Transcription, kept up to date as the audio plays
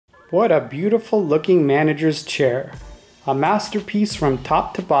What a beautiful looking manager's chair. A masterpiece from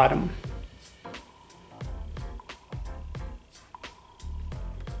top to bottom.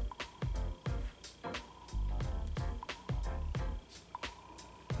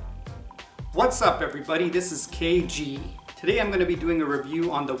 What's up everybody, this is KG. Today I'm going to be doing a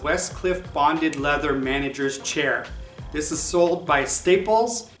review on the Westcliffe bonded leather manager's chair. This is sold by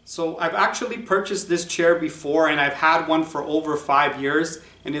Staples. So I've actually purchased this chair before and I've had one for over 5 years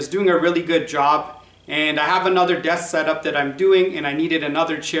and it's doing a really good job. And I have another desk setup that I'm doing and I needed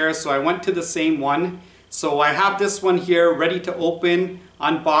another chair, so I went to the same one. So I have this one here ready to open,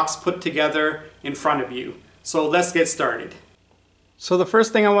 unbox, put together in front of you. So let's get started. So the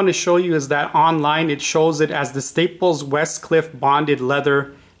first thing I want to show you is that online it shows it as the Staples Westcliffe bonded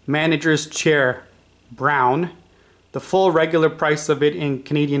leather manager's chair, brown. The full regular price of it in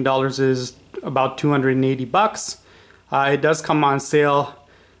Canadian dollars is about 280 bucks. It does come on sale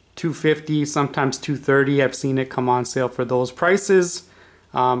 $250, sometimes $230. I've seen it come on sale for those prices.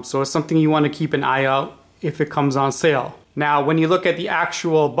 So it's something you want to keep an eye out if it comes on sale. Now when you look at the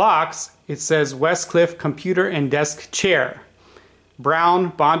actual box, it says Westcliffe computer and desk chair. Brown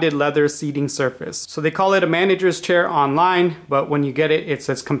bonded leather seating surface. So they call it a manager's chair online, but when you get it, it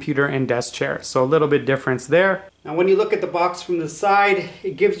says computer and desk chair. So a little bit difference there. Now when you look at the box from the side,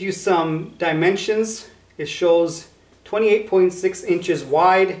 it gives you some dimensions. It shows 28.6 inches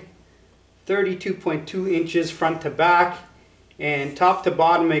wide, 32.2 inches front to back, and top to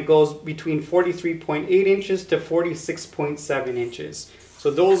bottom it goes between 43.8 inches to 46.7 inches.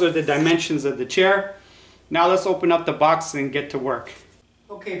 So those are the dimensions of the chair. Now let's open up the box and get to work.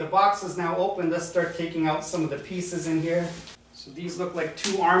 Okay, the box is now open. Let's start taking out some of the pieces in here. So these look like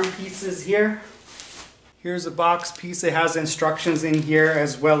 2 arm pieces here. Here's a box piece. It has instructions in here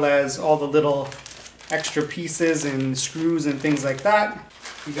as well as all the little extra pieces and screws and things like that.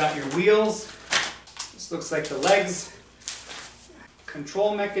 You got your wheels. This looks like the legs.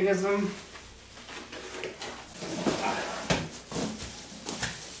 Control mechanism.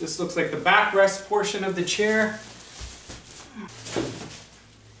 This looks like the backrest portion of the chair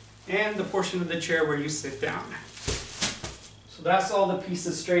and the portion of the chair where you sit down. So that's all the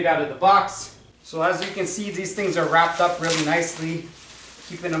pieces straight out of the box. So as you can see, these things are wrapped up really nicely,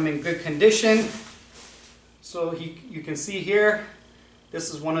 keeping them in good condition. So you can see here,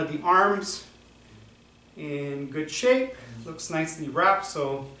 this is one of the arms in good shape. Looks nicely wrapped,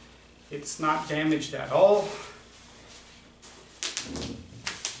 so it's not damaged at all.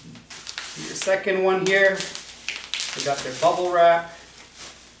 Your second one here, they got their bubble wrap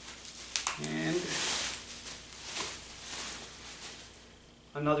and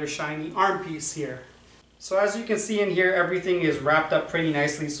another shiny arm piece here. So as you can see in here, everything is wrapped up pretty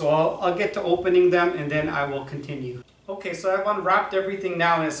nicely, so I'll get to opening them and then I will continue. Okay, so I've unwrapped everything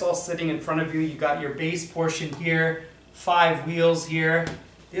now and it's all sitting in front of you. You got your base portion here, 5 wheels here.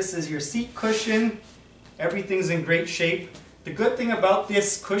 This is your seat cushion. Everything's in great shape. The good thing about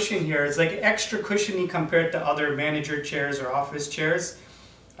this cushion here is like extra cushiony compared to other manager chairs or office chairs.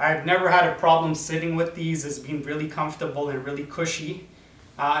 I've never had a problem sitting with these. It's been really comfortable and really cushy.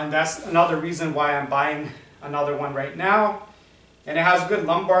 And that's another reason why I'm buying another one right now. And it has good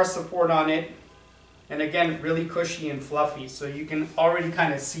lumbar support on it. And again, really cushy and fluffy. So you can already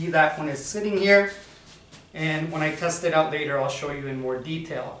kind of see that when it's sitting here. And when I test it out later, I'll show you in more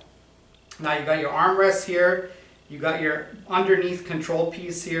detail. Now you got your armrest here. You got your underneath control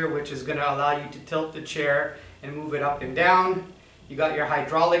piece here, which is going to allow you to tilt the chair and move it up and down. You got your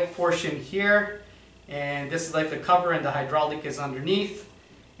hydraulic portion here, and this is like the cover and the hydraulic is underneath.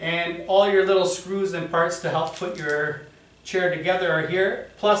 And all your little screws and parts to help put your chair together are here,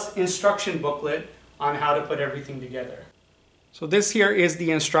 plus instruction booklet on how to put everything together. So this here is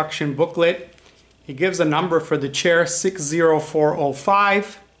the instruction booklet. It gives a number for the chair,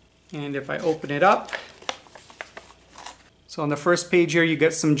 60405. And if I open it up, so on the first page here, you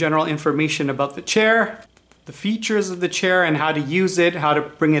get some general information about the chair, the features of the chair and how to use it, how to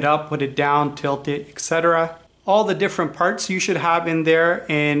bring it up, put it down, tilt it, etc. All the different parts you should have in there,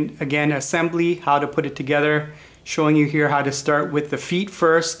 and again, assembly, how to put it together, showing you here how to start with the feet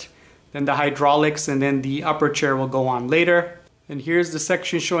first, then the hydraulics, and then the upper chair will go on later. And here's the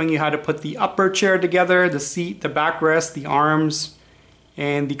section showing you how to put the upper chair together, the seat, the backrest, the arms,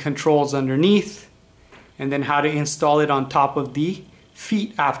 and the controls underneath. And then how to install it on top of the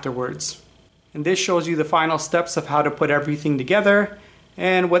feet afterwards. And this shows you the final steps of how to put everything together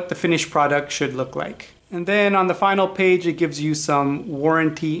and what the finished product should look like. And then on the final page, it gives you some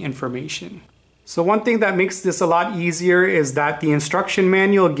warranty information. So one thing that makes this a lot easier is that the instruction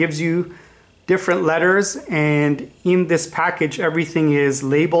manual gives you different letters, and in this package everything is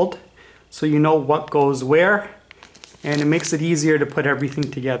labeled so you know what goes where, and it makes it easier to put everything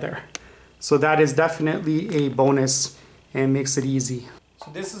together. So that is definitely a bonus and makes it easy.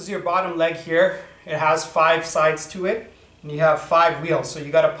 So this is your bottom leg here. It has 5 sides to it, and you have 5 wheels, so you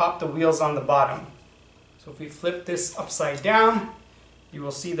got to pop the wheels on the bottom. So if we flip this upside down, you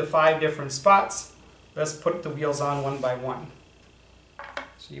will see the 5 different spots. Let's put the wheels on one by one.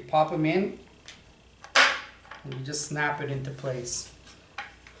 So you pop them in, and you just snap it into place.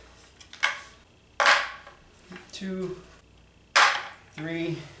 2,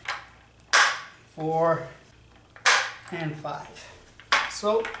 3, 4, and 5.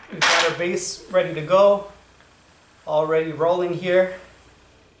 So we've got our base ready to go, already rolling here.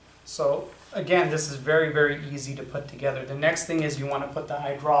 So again, this is very, very easy to put together. The next thing is you want to put the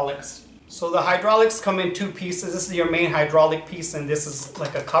hydraulics. So the hydraulics come in 2 pieces. This is your main hydraulic piece, and this is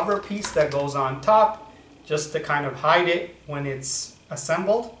like a cover piece that goes on top just to kind of hide it when it's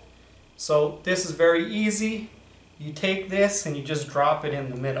assembled. So this is very easy. You take this and you just drop it in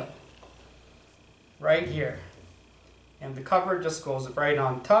the middle, right here. And the cover just goes right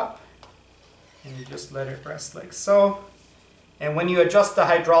on top, and you just let it rest like so. And when you adjust the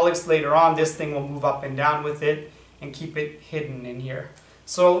hydraulics later on, this thing will move up and down with it and keep it hidden in here.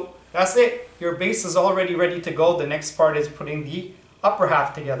 So that's it. Your base is already ready to go. The next part is putting the upper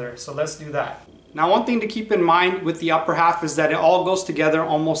half together. So let's do that. Now, one thing to keep in mind with the upper half is that it all goes together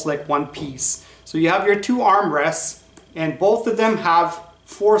almost like one piece. So you have your 2 armrests, and both of them have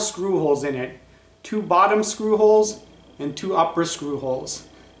 4 screw holes in it. 2 bottom screw holes and 2 upper screw holes.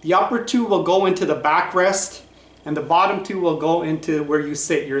 The upper 2 will go into the backrest, and the bottom 2 will go into where you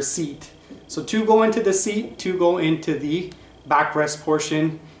sit, your seat. So 2 go into the seat, 2 go into the backrest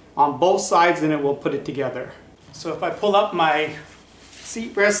portion on both sides, and it will put it together. So if I pull up my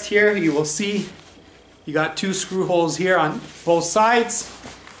seat rest here, you will see you got 2 screw holes here on both sides,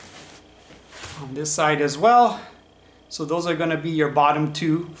 on this side as well. So those are going to be your bottom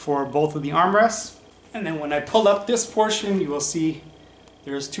 2 for both of the armrests. And then when I pull up this portion, you will see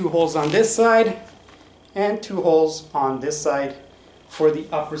there's 2 holes on this side and 2 holes on this side for the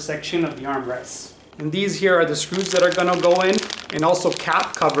upper section of the armrests. And these here are the screws that are going to go in, and also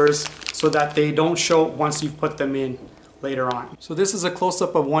cap covers so that they don't show once you've put them in later on. So this is a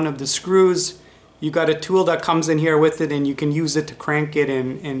close-up of one of the screws. You got a tool that comes in here with it, and you can use it to crank it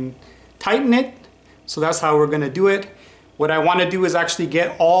and tighten it. So that's how we're going to do it. What I want to do is actually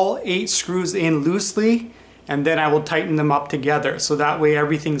get all 8 screws in loosely, and then I will tighten them up together. So that way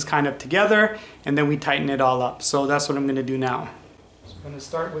everything's kind of together, and then we tighten it all up. So that's what I'm going to do now. So I'm going to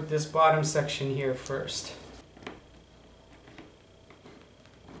start with this bottom section here first.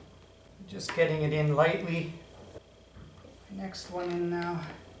 Just getting it in lightly. Next one in now.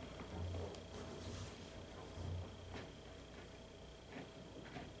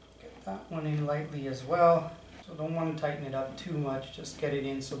 Get that one in lightly as well. So don't want to tighten it up too much, just get it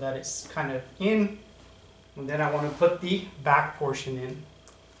in so that it's kind of in. And then I want to put the back portion in.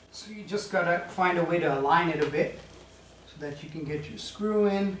 So you just got to find a way to align it a bit so that you can get your screw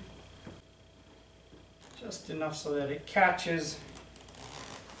in. Just enough so that it catches.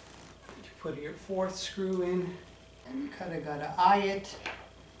 You put your 4th screw in, and you kind of got to eye it,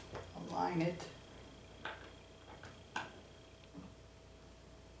 align it.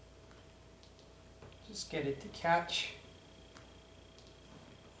 Just get it to catch.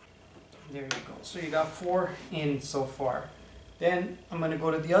 There you go. So you got 4 in so far. Then I'm going to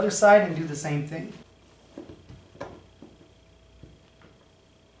go to the other side and do the same thing.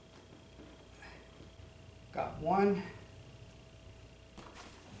 Got 1.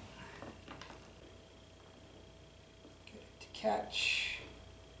 Get it to catch.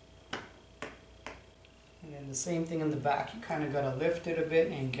 And then the same thing in the back. You kind of got to lift it a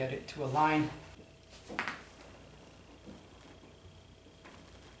bit and get it to align.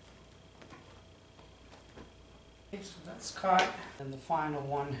 Okay, so that's caught. And the final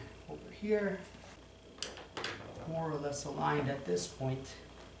one over here, more or less aligned at this point.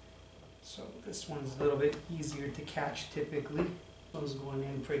 So this one's a little bit easier to catch typically. Those going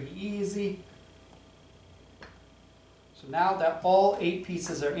in pretty easy. So now that all 8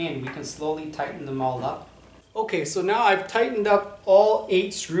 pieces are in, we can slowly tighten them all up. Okay, so now I've tightened up all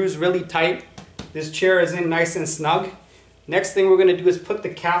 8 screws really tight. This chair is in nice and snug. Next thing we're going to do is put the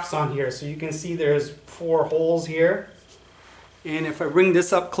caps on here. So you can see there's 4 holes here. And if I bring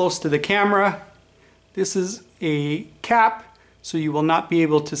this up close to the camera, this is a cap, so you will not be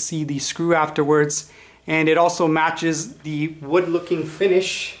able to see the screw afterwards. And it also matches the wood-looking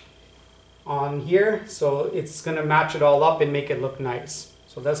finish on here, so it's going to match it all up and make it look nice.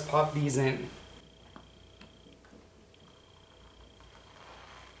 So let's pop these in.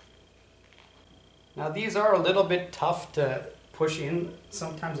 Now these are a little bit tough to push in.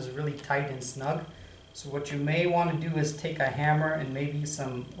 Sometimes it's really tight and snug. So what you may want to do is take a hammer and maybe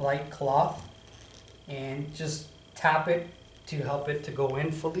some light cloth and just tap it to help it to go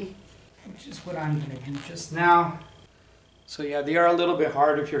in fully, which is what I'm going to do just now. So yeah, they are a little bit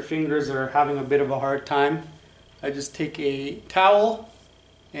hard if your fingers are having a bit of a hard time. I just take a towel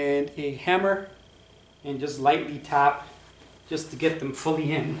and a hammer and just lightly tap just to get them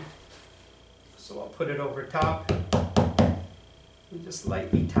fully in. So I'll put it over top and just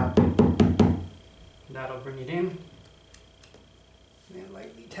lightly tap it. That'll bring it in. And then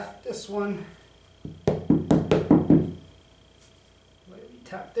lightly tap this one. Lightly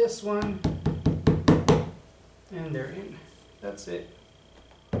tap this one. And they're in. That's it.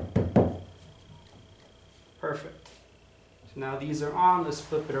 Perfect. So now these are on. Let's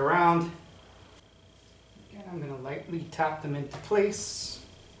flip it around. Again, I'm going to lightly tap them into place.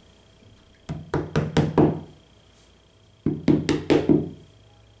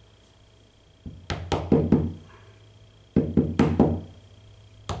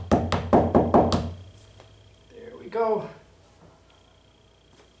 Go.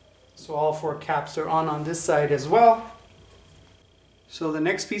 So all 4 caps are on this side as well. So the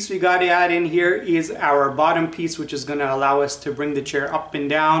next piece we got to add in here is our bottom piece, which is going to allow us to bring the chair up and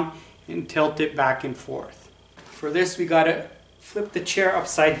down and tilt it back and forth. For this we got to flip the chair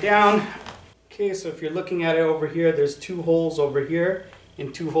upside down. Okay, so if you're looking at it over here, there's 2 holes over here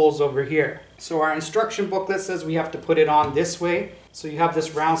and 2 holes over here. So our instruction booklet says we have to put it on this way. So you have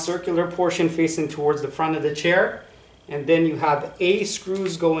this round circular portion facing towards the front of the chair, and then you have A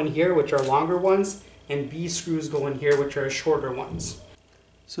screws go in here, which are longer ones, and B screws go in here, which are shorter ones.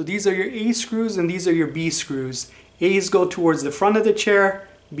 So these are your A screws and these are your B screws. A's go towards the front of the chair,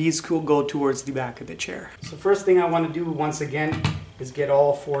 B's go towards the back of the chair. So first thing I want to do once again is get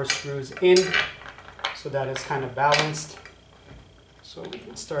all 4 screws in so that it's kind of balanced. So we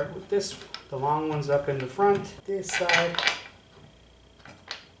can start with this, the long ones up in the front, this side.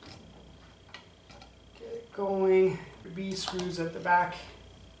 Get it going. B screws at the back.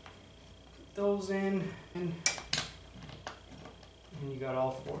 Put those in. And you got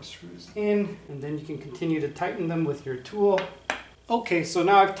all 4 screws in. And then you can continue to tighten them with your tool. Okay, so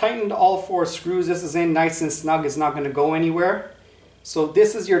now I've tightened all 4 screws. This is in nice and snug. It's not going to go anywhere. So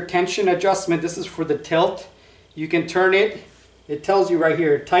this is your tension adjustment. This is for the tilt. You can turn it. It tells you right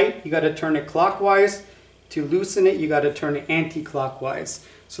here, tight, you got to turn it clockwise. To loosen it, you got to turn it anti-clockwise.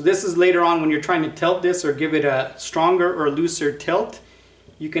 So this is later on when you're trying to tilt this or give it a stronger or looser tilt,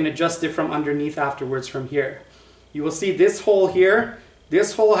 you can adjust it from underneath afterwards from here. You will see this hole here.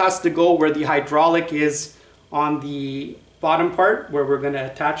 This hole has to go where the hydraulic is on the bottom part where we're going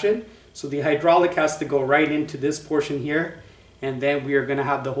to attach it. So the hydraulic has to go right into this portion here, and then we are going to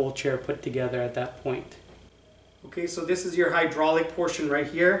have the whole chair put together at that point. Okay, so this is your hydraulic portion right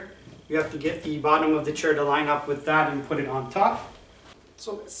here. You have to get the bottom of the chair to line up with that and put it on top.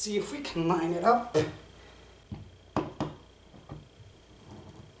 So let's see if we can line it up.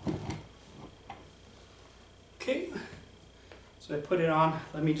 Okay, so I put it on.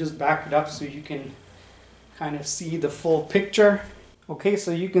 Let me just back it up so you can kind of see the full picture. Okay,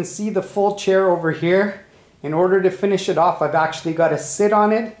 so you can see the full chair over here. In order to finish it off, I've actually got to sit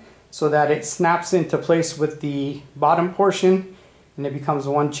on it so that it snaps into place with the bottom portion and it becomes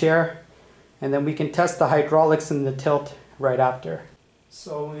one chair. And then we can test the hydraulics and the tilt right after.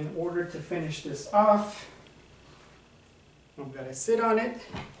 So in order to finish this off, I'm going to sit on it,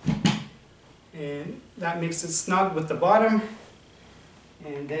 and that makes it snug with the bottom.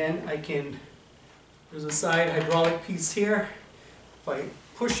 And then I can, there's a side hydraulic piece here. If I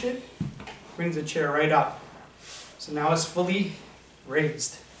push it, brings the chair right up. So now it's fully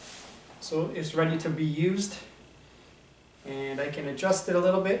raised. So it's ready to be used. And I can adjust it a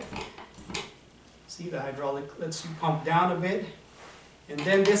little bit. See, the hydraulic lets you pump down a bit. And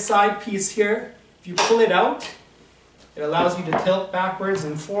then this side piece here, if you pull it out, it allows you to tilt backwards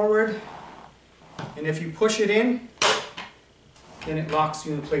and forward. And if you push it in, then it locks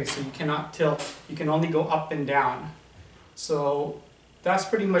you in place, so you cannot tilt. You can only go up and down. So that's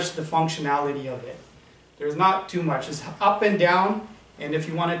pretty much the functionality of it. There's not too much. It's up and down, and if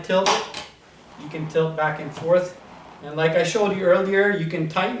you want to tilt, you can tilt back and forth. And like I showed you earlier, you can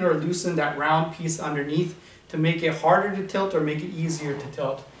tighten or loosen that round piece underneath to make it harder to tilt or make it easier to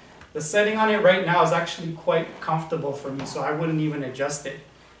tilt. The setting on it right now is actually quite comfortable for me, so I wouldn't even adjust it.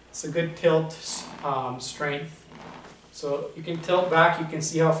 It's a good tilt strength. So you can tilt back, you can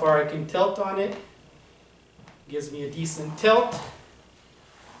see how far I can tilt on it. Gives me a decent tilt.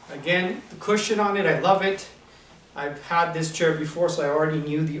 Again, the cushion on it, I love it. I've had this chair before, so I already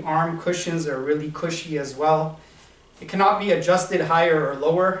knew the arm cushions are really cushy as well. It cannot be adjusted higher or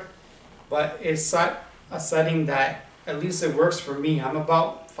lower, but it's set a setting that at least it works for me. I'm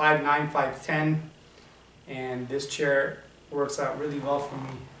about 5'9", 5'10", and this chair works out really well for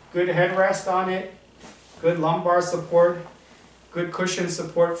me. Good headrest on it, good lumbar support, good cushion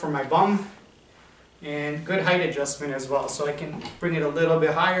support for my bum, and good height adjustment as well, so I can bring it a little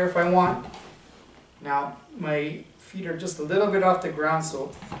bit higher if I want. Now my feet are just a little bit off the ground,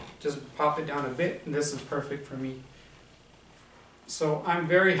 so just pop it down a bit, and this is perfect for me. So I'm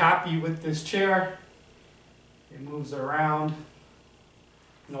very happy with this chair. It moves around,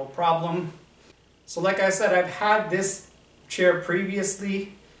 no problem. So like I said, I've had this chair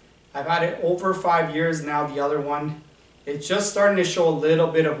previously. I've had it over 5 years now, the other one. It's just starting to show a little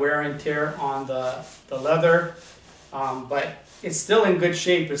bit of wear and tear on the leather, but it's still in good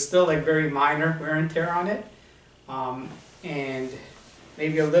shape. It's still like very minor wear and tear on it, and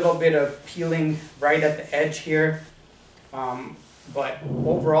maybe a little bit of peeling right at the edge here, but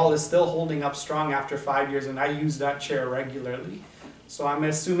overall it's still holding up strong after 5 years, and I use that chair regularly. So I'm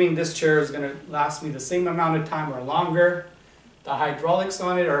assuming this chair is going to last me the same amount of time or longer. The hydraulics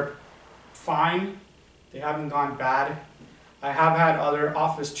on it are fine. They haven't gone bad. I have had other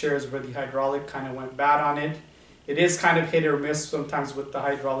office chairs where the hydraulic kind of went bad on it. It is kind of hit or miss sometimes with the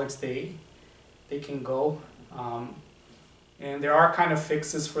hydraulics. They can go. And there are kind of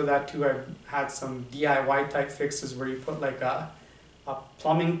fixes for that too. I've had some DIY type fixes where you put like a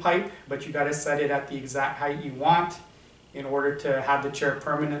plumbing pipe, but you got to set it at the exact height you want in order to have the chair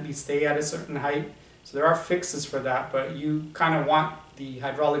permanently stay at a certain height. So there are fixes for that, but you kind of want the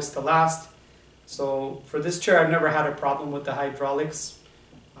hydraulics to last. So for this chair, I've never had a problem with the hydraulics.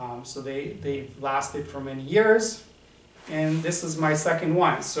 So they've lasted for many years. And this is my second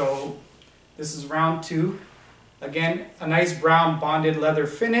one. So this is round 2. Again, a nice brown bonded leather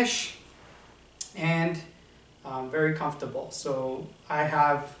finish, and very comfortable. So I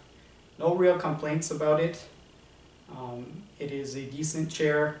have no real complaints about it. It is a decent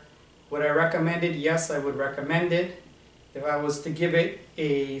chair. Would I recommend it? Yes, I would recommend it. If I was to give it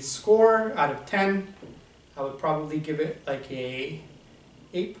a score out of 10, I would probably give it like a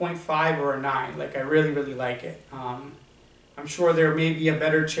 8.5 or a 9. Like, I really, really like it. I'm sure there may be a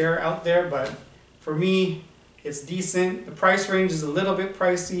better chair out there, but for me, it's decent. The price range is a little bit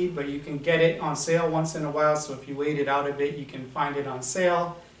pricey, but you can get it on sale once in a while. So if you wait it out a bit, you can find it on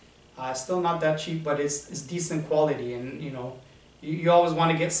sale. Still not that cheap, but it's decent quality. And you know, you always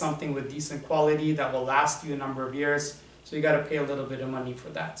want to get something with decent quality that will last you a number of years. So you got to pay a little bit of money for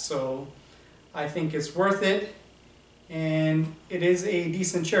that. So I think it's worth it. And it is a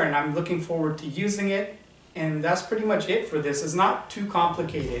decent chair, and I'm looking forward to using it. And that's pretty much it for this. It's not too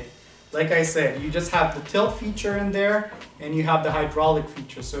complicated. Like I said, you just have the tilt feature in there, and you have the hydraulic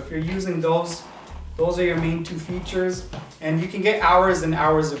feature. So if you're using those are your main 2 features, and you can get hours and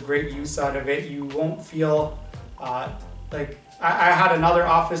hours of great use out of it. You won't feel like I had another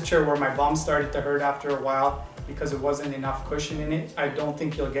office chair where my bum started to hurt after a while because it wasn't enough cushion in it. I don't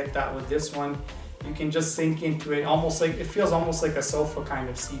think you'll get that with this one. You can just sink into it, almost like, it feels almost like a sofa kind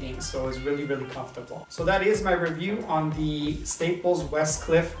of seating, so it's really, really comfortable. So that is my review on the Staples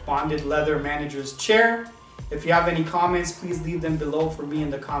Westcliffe Bonded Leather Manager's Chair. If you have any comments, please leave them below for me in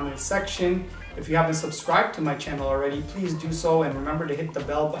the comments section. If you haven't subscribed to my channel already, please do so, and remember to hit the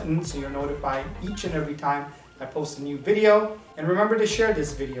bell button so you're notified each and every time I post a new video. And remember to share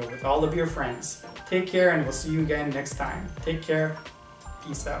this video with all of your friends. Take care, and we'll see you again next time. Take care.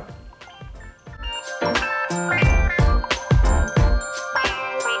 Peace out.